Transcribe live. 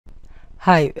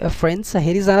Hi friends,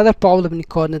 here is another problem in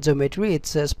coordinate geometry.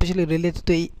 It's especially related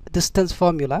to distance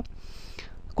formula.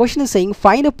 Question is saying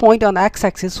find a point on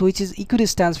x-axis which is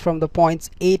equidistant from the points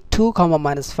a2 comma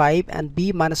minus 5 and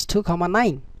b minus 2 comma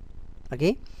 9.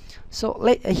 Okay, so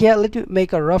let me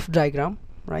make a rough diagram,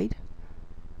 right?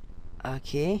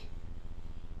 Okay,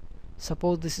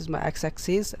 suppose this is my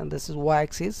x-axis and this is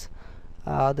y-axis.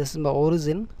 This is my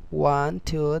origin, 1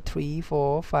 2 3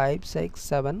 4 5 6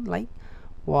 7, like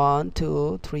 1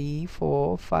 2 3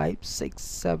 4 5 6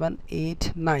 7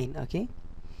 8 9. Okay,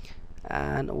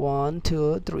 and 1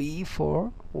 2 3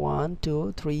 4 1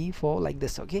 2 3 4, like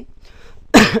this. Okay,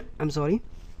 I'm sorry.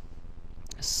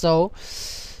 So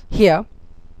here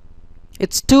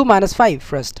it's 2 minus 5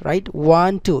 first, right?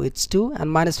 1 2, it's 2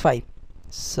 and minus 5,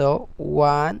 so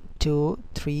 1 2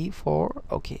 3 4.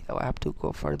 Okay, I have to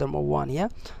go furthermore 1 here,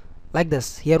 like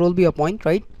this. Here will be a point,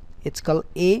 right? It's called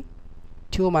a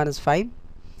 2 minus 5,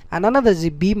 and another is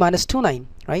b minus 2 9,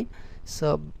 right?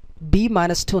 So b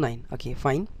minus 2 9. Okay,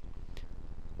 fine.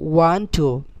 1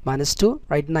 2 minus 2,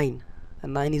 right? 9,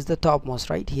 and 9 is the topmost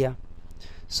right here.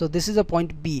 So this is a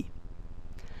point b.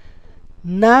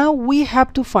 Now we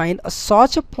have to find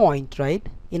such a point, right,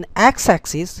 in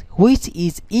x-axis which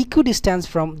is equidistant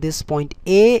from this point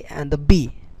a and the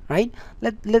b, right?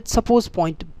 Let's suppose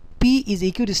point p is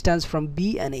equidistant from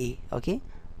b and a. Okay,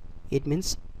 it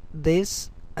means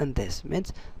this and this,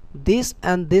 means this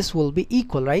and this will be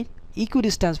equal, right?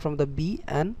 Equidistant from the b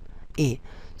and a.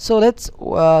 So let's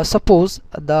suppose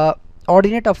the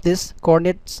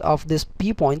coordinates of this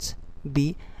p points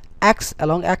b x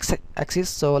along x axis.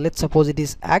 So let's suppose it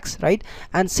is x, right?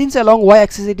 And since along y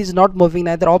axis it is not moving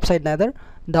neither upside neither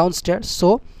downstairs,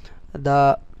 so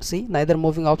the neither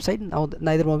moving upside, now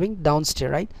neither moving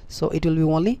downstairs, right? So it will be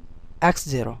only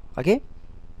x0. Okay,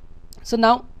 so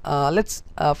now let's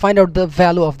find out the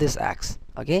value of this x,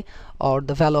 okay, or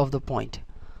the value of the point.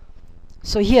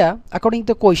 So here, according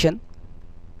to the question,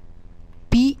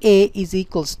 PA is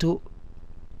equals to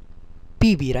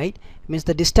PB, right? Means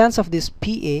the distance of this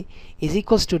PA is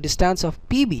equals to distance of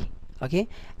PB. Okay,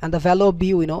 and the value of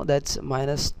B we know, that's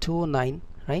minus 2 9,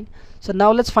 right? So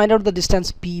now let's find out the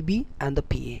distance PB and the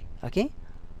PA. Okay,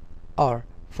 or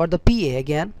for the PA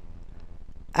again,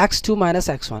 x2 minus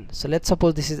x1. So let's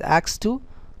suppose this is x2,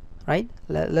 right?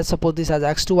 Let's suppose this as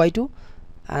x2 y2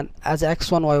 and as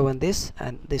x1 y1 this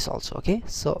and this also. Okay,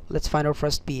 so let's find out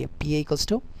first PA. PA equals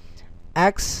to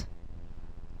x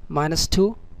minus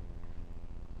 2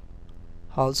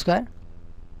 whole square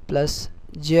plus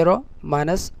 0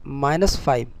 minus minus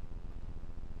 5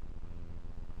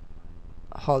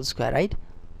 whole square, right?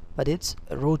 But it's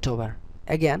root over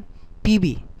again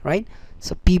PB, right?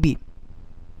 So PB,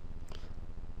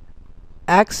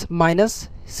 x minus,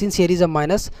 since here is a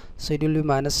minus, so it will be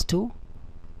minus 2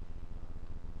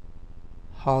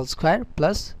 whole square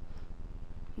plus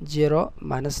 0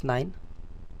 minus 9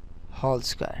 whole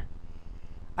square.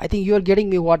 I think you are getting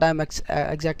me what I'm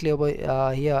exactly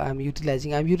about here. I'm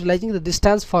utilizing the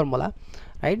distance formula,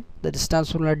 right? The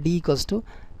distance formula D equals to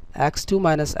x2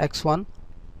 minus x1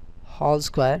 whole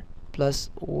square plus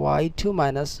y2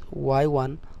 minus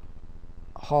y1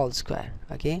 whole square.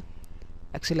 Okay,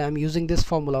 actually I'm using this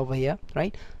formula over here,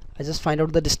 right? I just find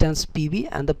out the distance PB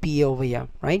and the PA over here,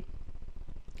 right?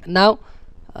 Now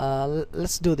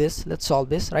let's do this, let's solve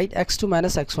this, right? x2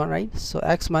 minus x1, right? So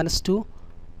x minus 2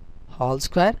 whole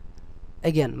square,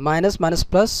 again minus minus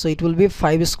plus, so it will be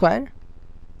 5 square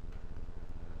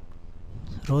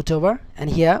root over, and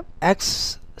here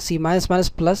x, see, minus minus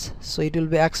plus, so it will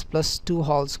be x plus 2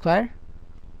 whole square,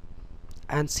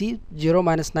 and see 0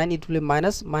 minus 9, it will be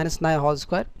minus 9 whole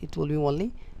square, it will be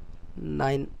only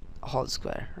 9 whole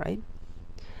square, right?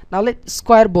 Now let's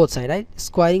square both side, right?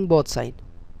 Squaring both side,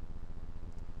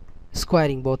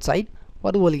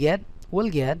 what we'll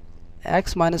get,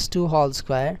 x minus 2 whole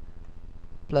square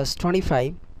plus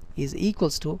 25 is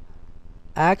equals to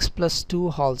x plus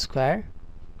 2 whole square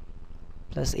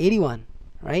plus 81,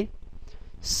 right?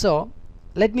 So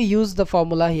let me use the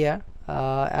formula here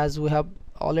as we have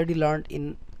already learned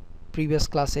in previous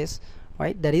classes,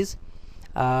 right? That is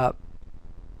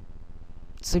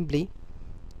simply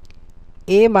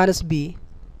a minus b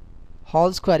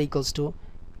whole square equals to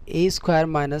a square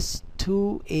minus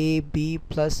 2ab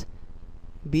plus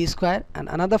b square, and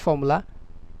another formula,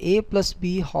 a plus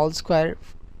b whole square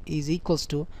is equals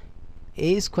to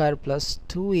a square plus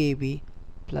 2ab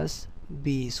plus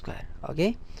b square.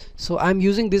 Okay, so I'm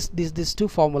using this two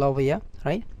formula over here,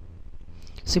 right?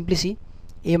 Simply see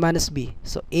a minus b,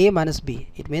 so a minus b,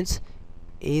 it means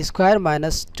a square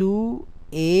minus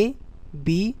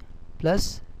 2ab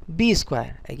plus b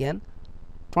square, again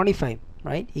 25,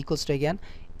 right, equals to again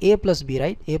a plus b,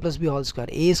 right? A plus b whole square,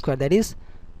 a square, that is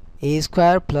a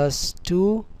square plus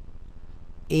 2ab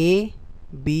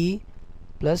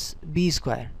plus b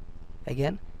square,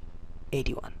 again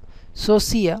 81. So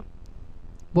see here,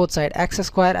 both side x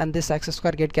square and this x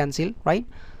square get cancelled, right?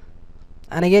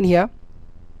 And again here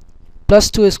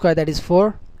plus 2 square, that is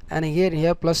 4, and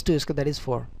here plus 2 square, that is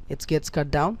 4. It gets cut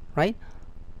down, right?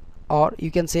 Or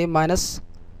you can say minus,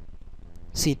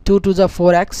 see 2 to the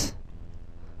 4x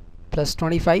plus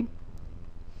 25,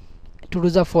 2 to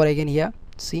the 4 again here,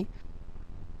 see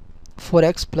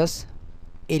 4x plus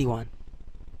 81.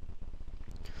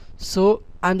 So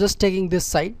I'm just taking this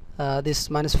side, this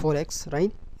minus 4x,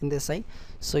 right, in this side.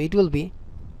 So it will be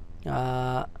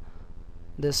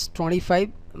this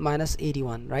 25 minus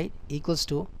 81, right, equals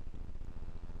to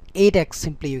 8x,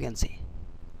 simply you can say.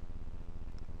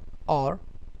 Or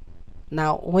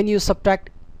now when you subtract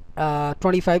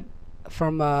 25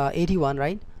 from 81,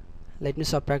 right, let me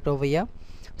subtract over here.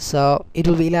 So it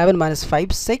will be 11 minus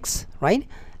 5, 6, right,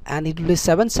 and it will be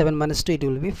 7 minus 2, it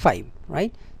will be 5,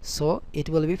 right? So it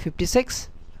will be 56,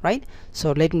 right?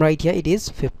 So let me write here, it is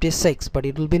 56, but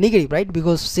it will be negative, right,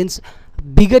 because since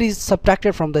bigger is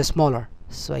subtracted from the smaller.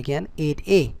 So again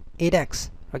 8x,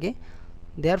 okay,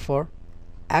 therefore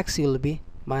x will be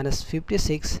minus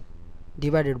 56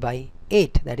 divided by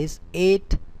 8, that is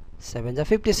 8 7 are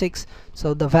 56.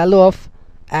 So the value of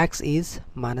x is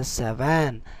minus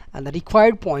 7, and the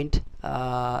required point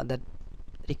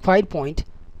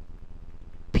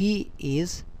P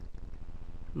is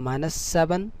minus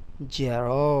 7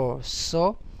 0.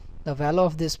 So the value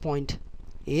of this point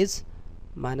is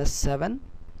minus 7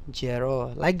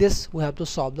 0. Like this we have to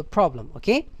solve the problem.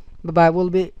 Okay, bye bye. We'll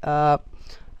be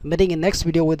meeting in next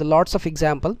video with lots of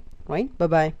example, right? Bye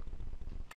bye.